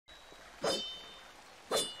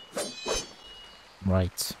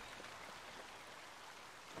Right.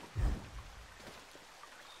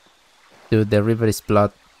 Dude, the river is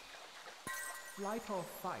blood. Flight or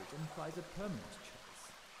fight implies a permanent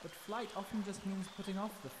choice, but flight often just means putting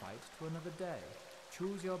off the fight to another day.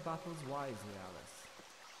 Choose your battles wisely, Alice.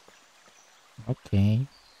 Okay.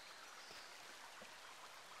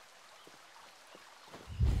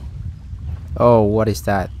 Oh, what is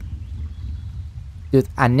that? Dude,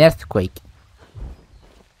 an earthquake.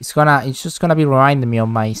 It's just gonna be reminding me of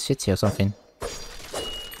my city or something.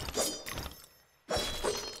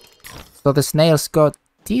 So the snails got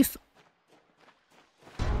teeth?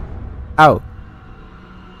 Oh.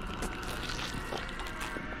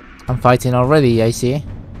 I'm fighting already, I see.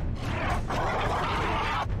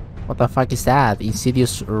 What the fuck is that?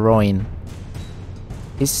 Insidious Ruin.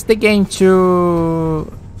 Is the game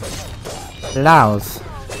too loud?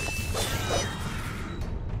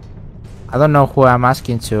 I don't know who I'm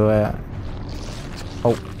asking to.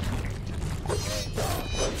 Oh.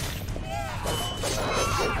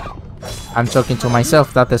 I'm talking to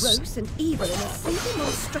myself. That is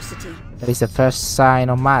the first sign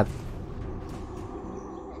of mad.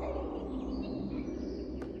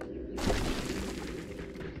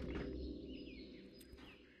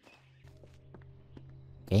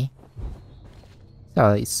 Okay.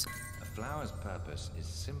 So it's... A flower's purpose is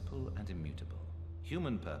simple and immutable.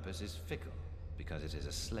 Human purpose is fickle, because it is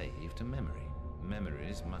a slave to memory.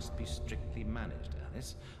 Memories must be strictly managed,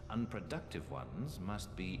 Alice. Unproductive ones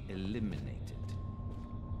must be eliminated.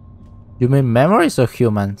 You mean memories or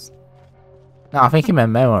humans? No, I think he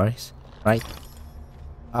meant memories, right?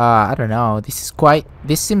 I don't know. This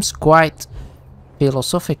seems quite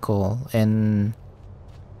philosophical and,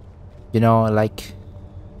 you know, like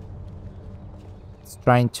it's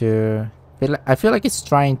trying to. I feel like it's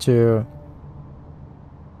trying to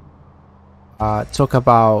talk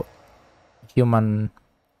about human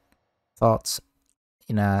thoughts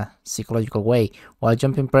in a psychological way. While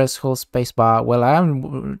jumping, press hold spacebar. Well, I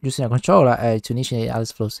am using a controller to initiate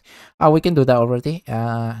Alice flows. We can do that already.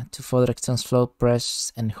 To further extend flow,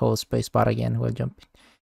 press and hold spacebar again while jumping.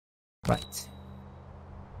 Right.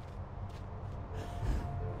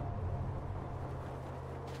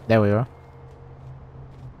 There we are.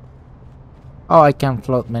 Oh, I can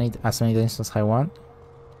float as many times as I want.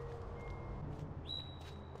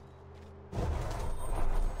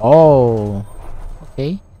 Oh,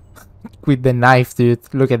 okay. With the knife, dude.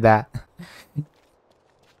 Look at that.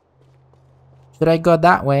 Should I go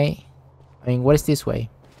that way? I mean, what is this way?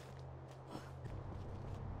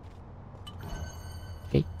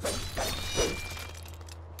 Okay.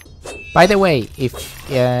 By the way, if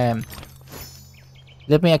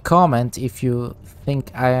leave me a comment if you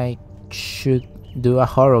think I should do a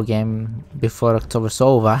horror game before October's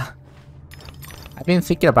over. I've been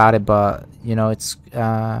thinking about it, but you know, it's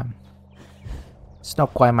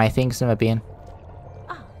not quite my thing. It's never been.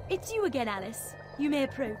 Ah, it's you again, Alice. You may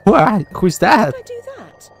approach. What? Who's that? How do I do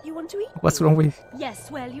that? You want to eat? What's wrong with?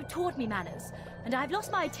 Yes, well, you taught me manners, and I've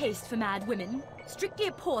lost my taste for mad women. Strictly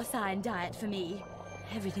a porcine diet for me.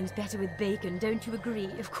 Everything's better with bacon, don't you agree?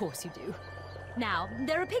 Of course you do. Now,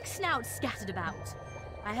 there are pig snouts scattered about.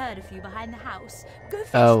 I heard a few behind the house. Go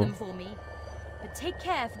fetch them for me. But take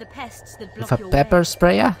care for the pests that block your way. With a pepper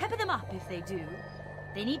sprayer? Pepper them up if they do.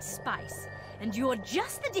 They need spice, and you're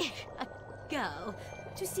just the girl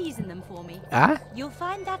to season them for me. You'll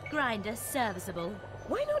find that grinder serviceable.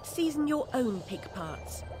 Why not season your own pig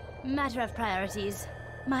parts? Matter of priorities.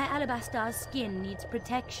 My alabaster skin needs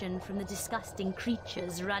protection from the disgusting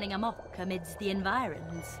creatures running amok amidst the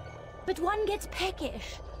environs. But one gets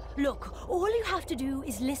peckish. Look, all you have to do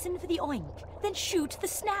is listen for the oink, then shoot the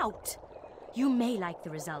snout. You may like the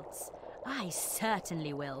results. I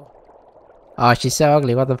certainly will. Oh, she's so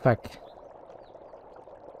ugly. What the fuck?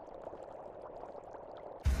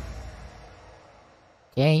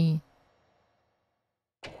 Okay.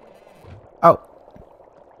 Oh.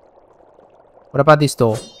 What about this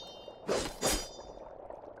door?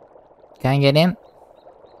 Can I get in?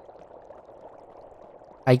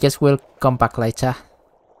 I guess we'll come back later.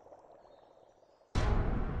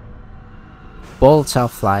 Bolts shall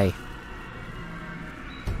fly.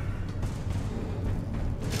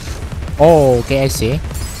 Oh, okay, I see.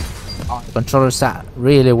 Oh, the controllers are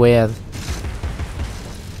really weird.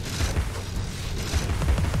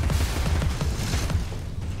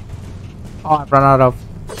 Oh, I've run out of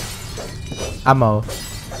ammo.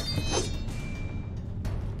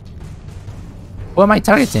 Who am I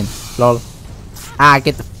targeting? Lol.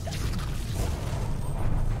 Get the...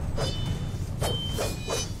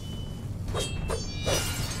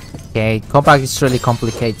 Okay, combat is really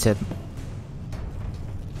complicated.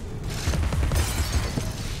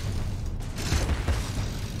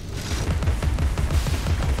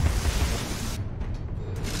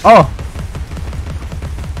 Oh!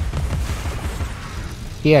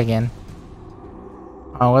 Here again.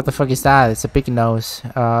 Oh, what the fuck is that? It's a big nose.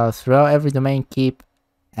 Throughout every domain, keep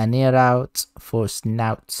an ear out for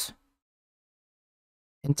snouts.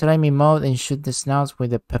 Enter enemy mode and shoot the snouts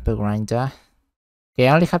with the pepper grinder. Okay,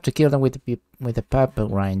 I only have to kill them with the pepper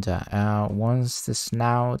grinder. Once the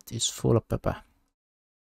snout is full of pepper,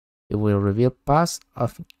 it will reveal paths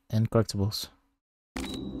of and collectibles.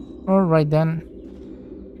 Alright then.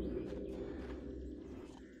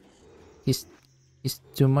 He's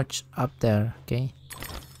too much up there, okay?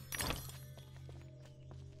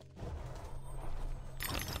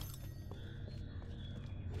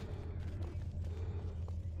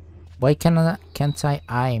 Why can't I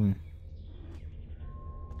aim?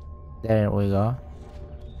 There we go.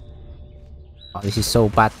 Oh, this is so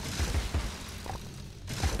bad.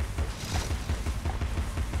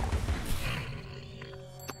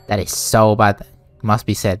 That is so bad, must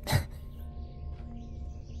be said.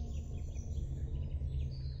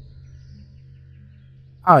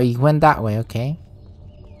 Oh, he went that way, okay.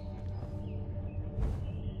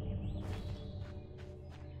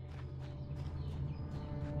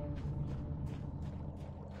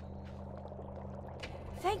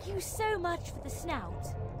 Thank you so much for the snout.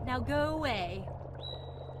 Now go away.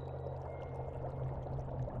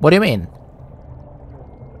 What do you mean?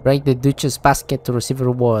 Break the Duchess basket to receive a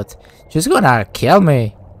reward. She's gonna kill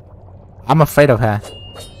me. I'm afraid of her.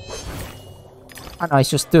 Oh no,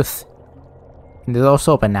 it's just Tooth. And the door's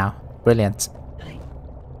open now. Brilliant.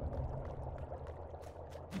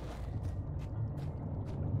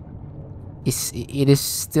 It is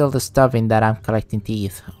still disturbing that I'm collecting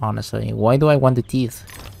teeth, honestly. Why do I want the teeth?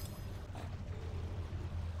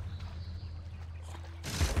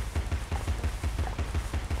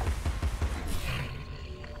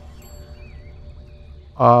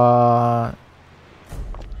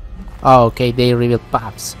 Oh, okay, they revealed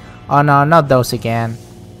paths. Oh no, not those again.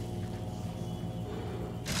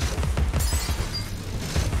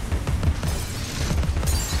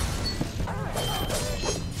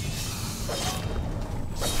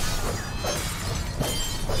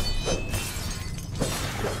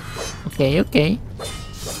 Okay.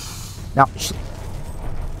 No,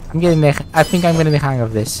 I think I'm getting the hang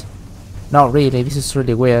of this. Not really, this is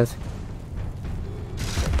really weird.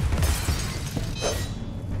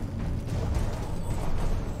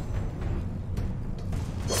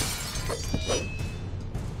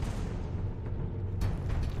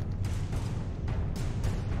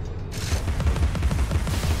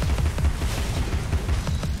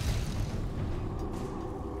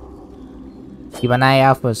 Keep an eye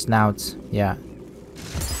out for snouts. Yeah.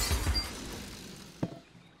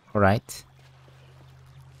 Alright.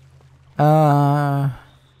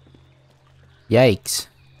 Yikes.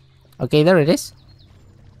 Okay, there it is.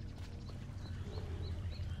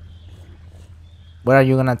 Where are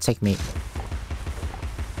you gonna take me?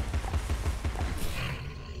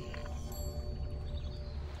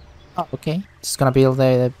 Oh, okay. It's gonna build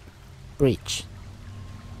the bridge.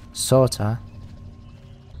 Sorta.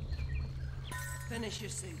 Finish your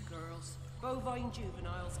suit, girls. Bovine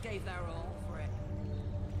juveniles gave their all for it.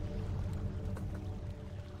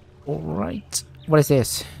 Alright. What is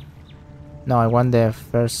this? No, I want the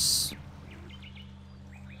first...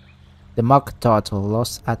 The mock turtle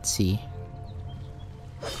lost at sea.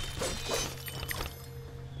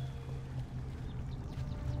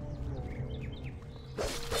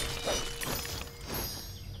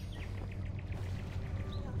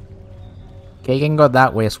 Okay, you can go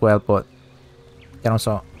that way as well, but you can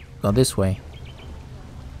also go this way.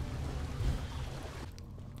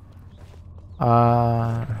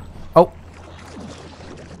 Oh!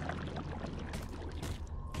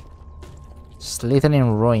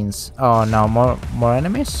 Slithering ruins. Oh no, more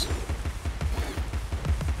enemies?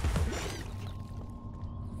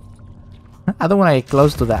 I don't want to get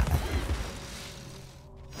close to that.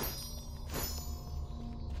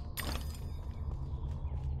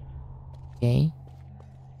 Okay.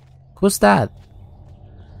 Who's that?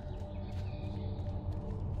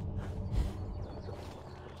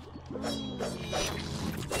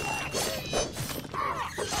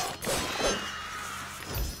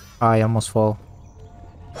 I almost fall.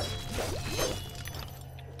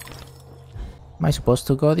 Am I supposed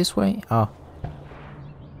to go this way? Oh.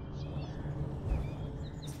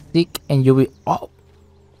 Seek and you will... Oh!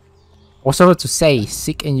 I was about to say,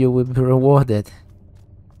 seek and you will be rewarded.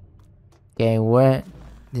 Okay, where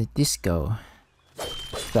did this go?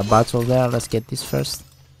 The battle there, let's get this first.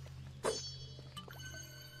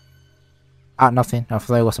 Ah, nothing. I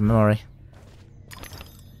thought it was a memory.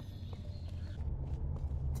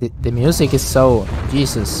 The music is so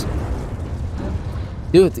Jesus.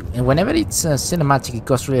 Dude, whenever it's cinematic, it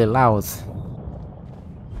goes really loud.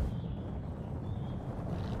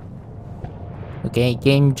 Okay,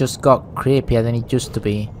 game just got creepier than it used to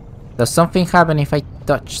be. Does something happen if I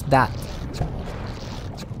touch that?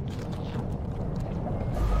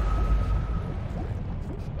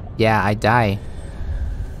 Yeah, I die.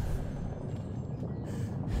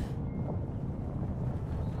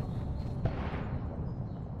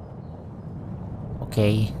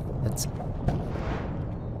 Okay, that's...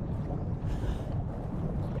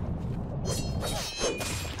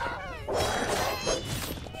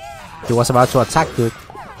 He was about to attack, dude.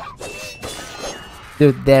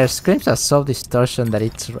 Dude, their screams are so distortion that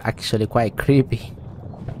it's actually quite creepy.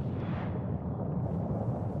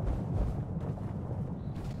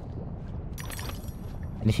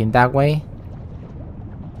 Anything that way?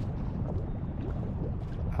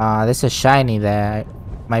 There's a shiny there.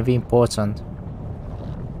 Might be important.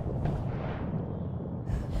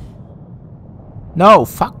 No,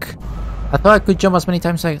 fuck! I thought I could jump as many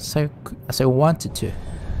times as I wanted to.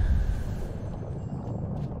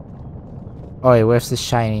 Oh wait, where's the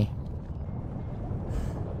shiny?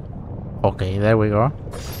 Okay, there we go.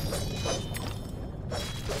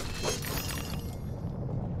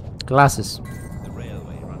 Glasses. The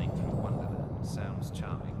railway running through Wonderland sounds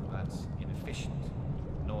charming, but inefficient.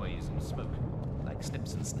 Noise and smoke, like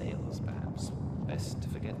snips and snails, perhaps. Best to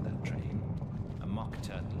forget that train. A mock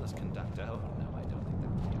turtle as conductor? Oh no, I don't think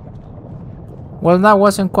that would do at all. Well, that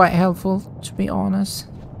wasn't quite helpful, to be honest.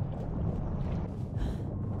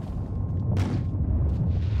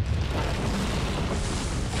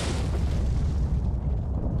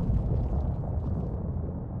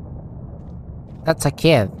 That's a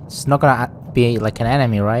kid. It's not gonna be like an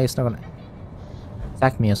enemy, right? It's not gonna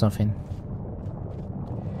attack me or something.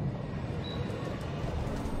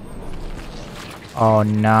 Oh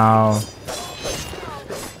no.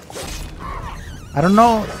 I don't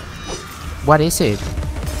know. What is it?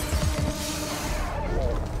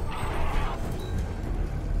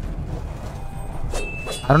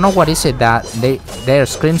 I don't know what is it that their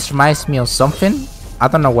screams reminds me of something. I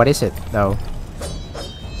don't know what is it though.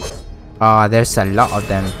 Oh, there's a lot of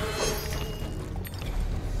them.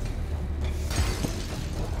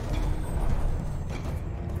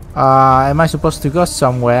 Am I supposed to go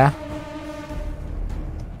somewhere?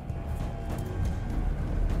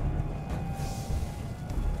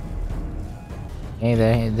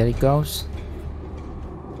 Okay, there it goes.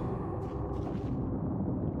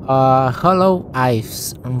 Hollow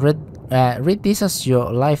Eyes. Read this as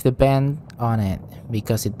your life depends on it,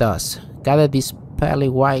 because it does. Gather these pearly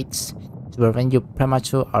whites to prevent your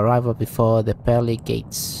premature arrival before the pearly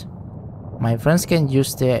gates. My friends can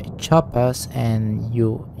use the choppers and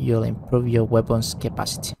you'll improve your weapon's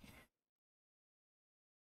capacity.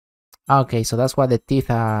 Okay, so that's what the teeth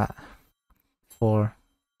are for.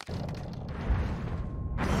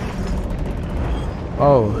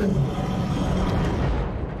 Oh.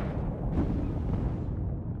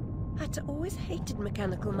 Hatter always hated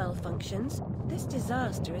mechanical malfunctions. This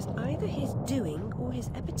disaster is either his doing or his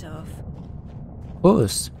epitaph.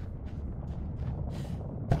 Whose?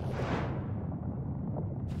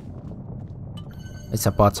 It's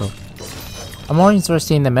a bottle. I'm more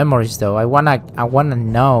interested in the memories though. I wanna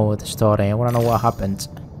know the story. I wanna know what happened.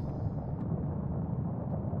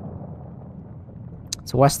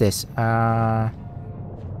 So what's this?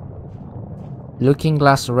 Looking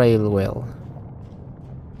Glass Rail Wheel.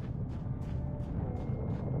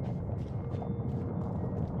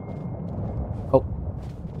 Oh.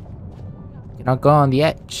 Cannot go on the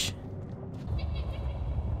edge.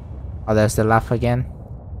 Oh, there's the laugh again.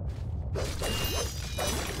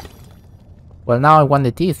 Well, now I want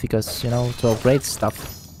the teeth because, you know, to upgrade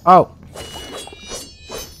stuff. Oh!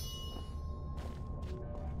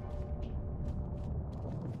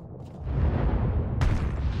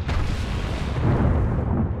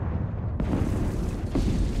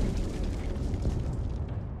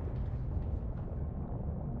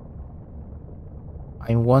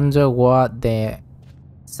 I wonder what the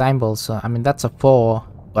symbols are. I mean, that's a 4,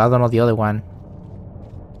 but I don't know the other one.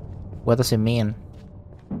 What does it mean?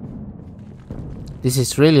 This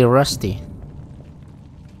is really rusty.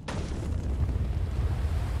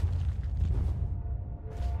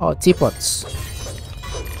 Oh, teapots.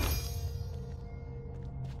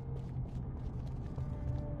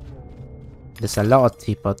 There's a lot of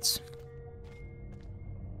teapots.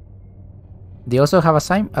 They also have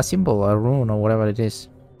a symbol, a rune, or whatever it is.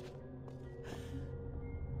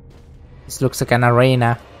 This looks like an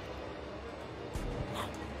arena.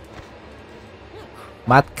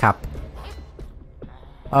 Madcap.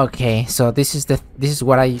 Okay, so this is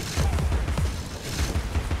what I...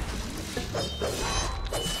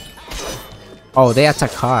 Oh, they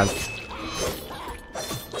attack hard.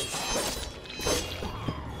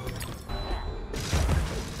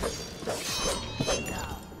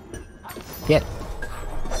 Get.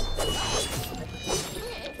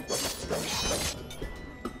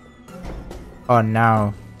 Oh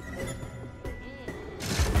no.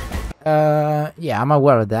 Yeah, I'm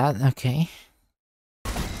aware of that. Okay.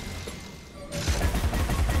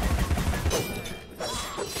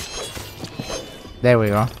 There we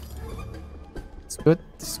go. It's good.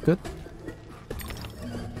 It's good.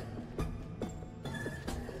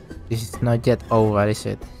 This is not yet over, is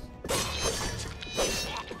it?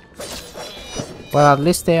 Well, at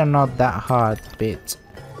least they are not that hard, but...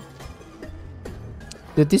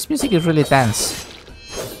 Dude, this music is really tense.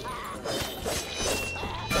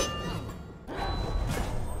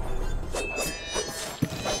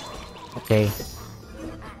 Okay.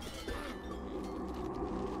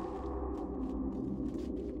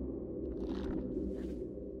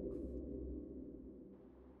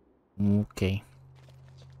 Okay.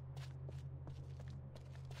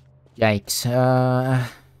 Yikes.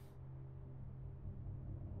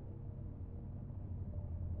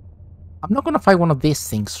 I'm not gonna fight one of these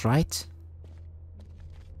things, right?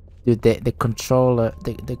 Dude, the controller,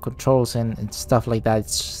 the controls and stuff like that,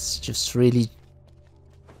 it's just really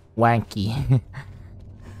wanky.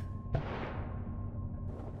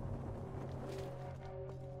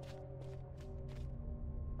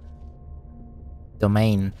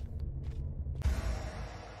 Domain.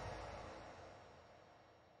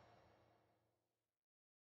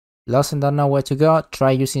 Lost and don't know where to go?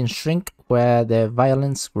 Try using Shrink where the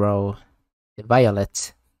violence grow. The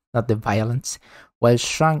violet, not the violence. While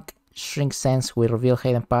Shrink sense will reveal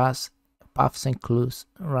hidden paths and clues,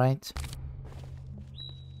 right?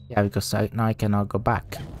 Yeah, because now I cannot go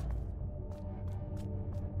back.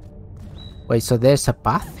 Wait, so there's a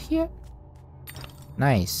path here?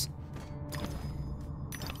 Nice.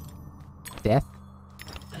 Death?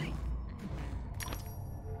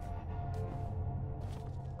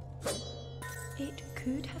 It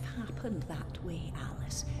could have happened that way,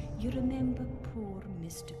 Alice. You remember poor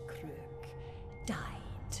Mr. Crook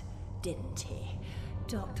died, didn't he?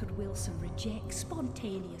 Dr. Wilson rejects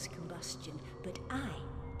spontaneous combustion, but I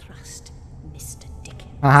trust Mr.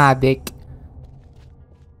 Dickens. Haha, Dick.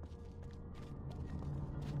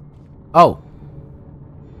 Oh.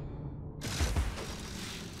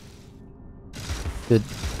 Dude,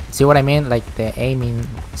 see what I mean? Like the aiming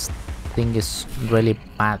thing is really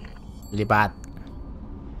bad. Really bad.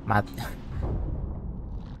 Mad.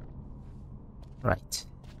 Right.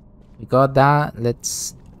 We got that.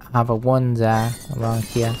 Let's have a wander around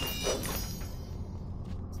here.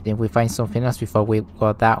 See if we find something else before we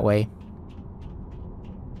go that way.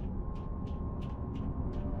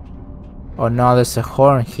 Oh no, there's a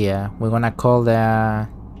horn here. We're gonna call the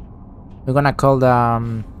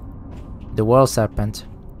world serpent.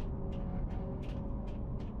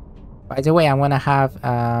 By the way, I'm gonna have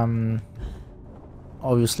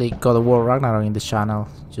obviously God of War Ragnarok in the channel.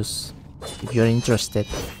 Just if you're interested,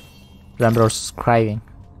 remember subscribing.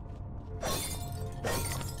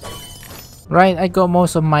 Right, I got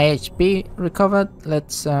most of my HP recovered.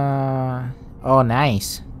 Let's oh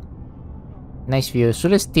nice. Nice view. It's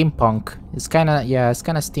really steampunk. It's kinda, yeah, it's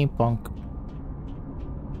kinda steampunk.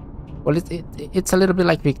 Well, it's a little bit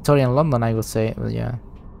like Victorian London, I would say, but yeah.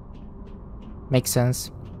 Makes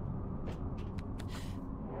sense.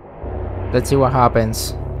 Let's see what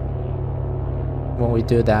happens when we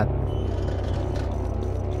do that.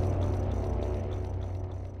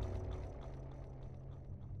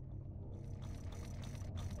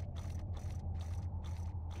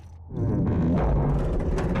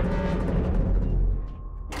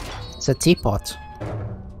 It's a teapot.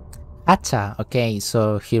 Atta, okay,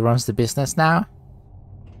 so he runs the business now.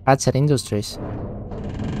 Atta Industries.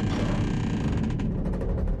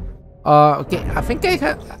 Okay, I think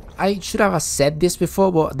I should have said this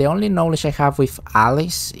before, but the only knowledge I have with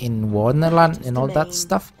Alice in Wonderland and all that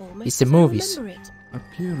stuff is the movies.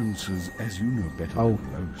 Appearances, as you know better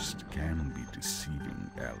than most, can be deceiving,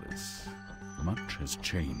 Alice. Much has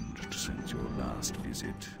changed since your last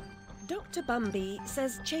visit. Dr. Bumby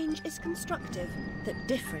says change is constructive, that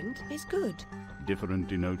different is good. Different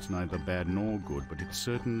denotes neither bad nor good, but it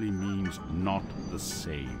certainly means not the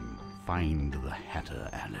same. Find the Hatter,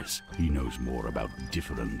 Alice. He knows more about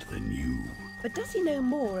different than you. But does he know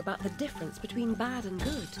more about the difference between bad and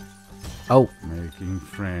good? Oh. Making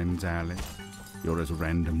friends, Alice. You're as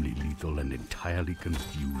randomly lethal and entirely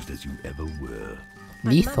confused as you ever were. I've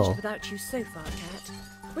managed without you so far, Cat.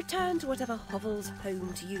 Return to whatever hovels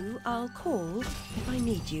home to you. I'll call if I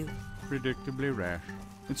need you. Predictably rash.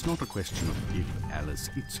 It's not a question of if, Alice,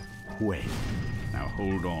 it's when. Now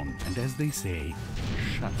hold on, and as they say,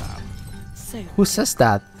 shut up. So, Who says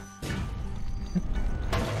that?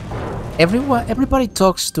 Everybody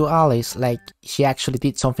talks to Alice like she actually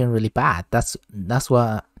did something really bad. That's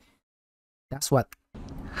what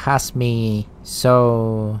has me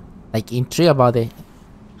so like intrigued about the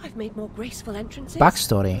I've made more graceful entrances.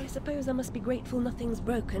 backstory. I suppose I must be grateful nothing's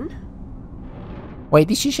broken. Wait,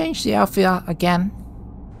 did she change the outfit again?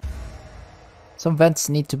 Some vents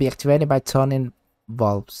need to be activated by turning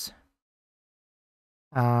bulbs.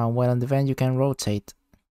 When on the vent you can rotate.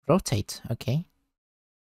 Rotate, okay.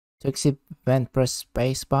 To exit vent, press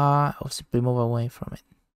spacebar or simply move away from it.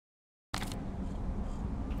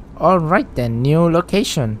 Alright then, new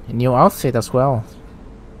location, new outfit as well.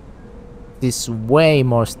 This is way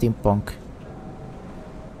more steampunk.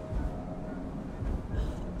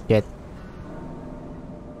 Yet.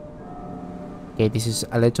 Okay, this is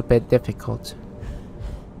a little bit difficult.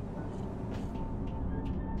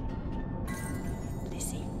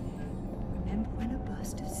 Lizzie, remember when a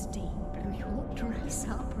burst of steam blew your dress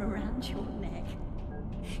up around your neck?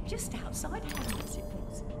 Just outside Hogwarts it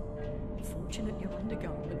was. Fortunate your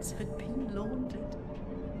undergarments had been laundered.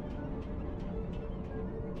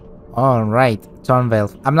 Alright,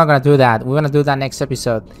 Thornvale. I'm not gonna do that. We're gonna do that next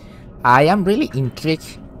episode. I am really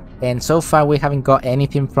intrigued, and so far we haven't got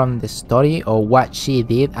anything from the story or what she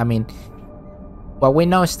did. I mean, what we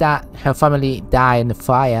know is that her family died in the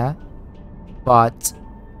fire, but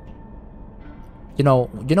you know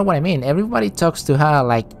what I mean. Everybody talks to her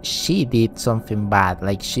like she did something bad,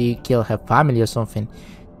 like she killed her family or something,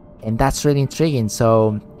 and that's really intriguing.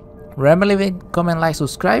 So remember, leave a comment, like,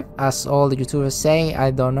 subscribe, as all the YouTubers say. I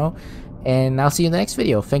don't know, and I'll see you in the next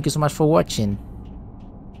video. Thank you so much for watching.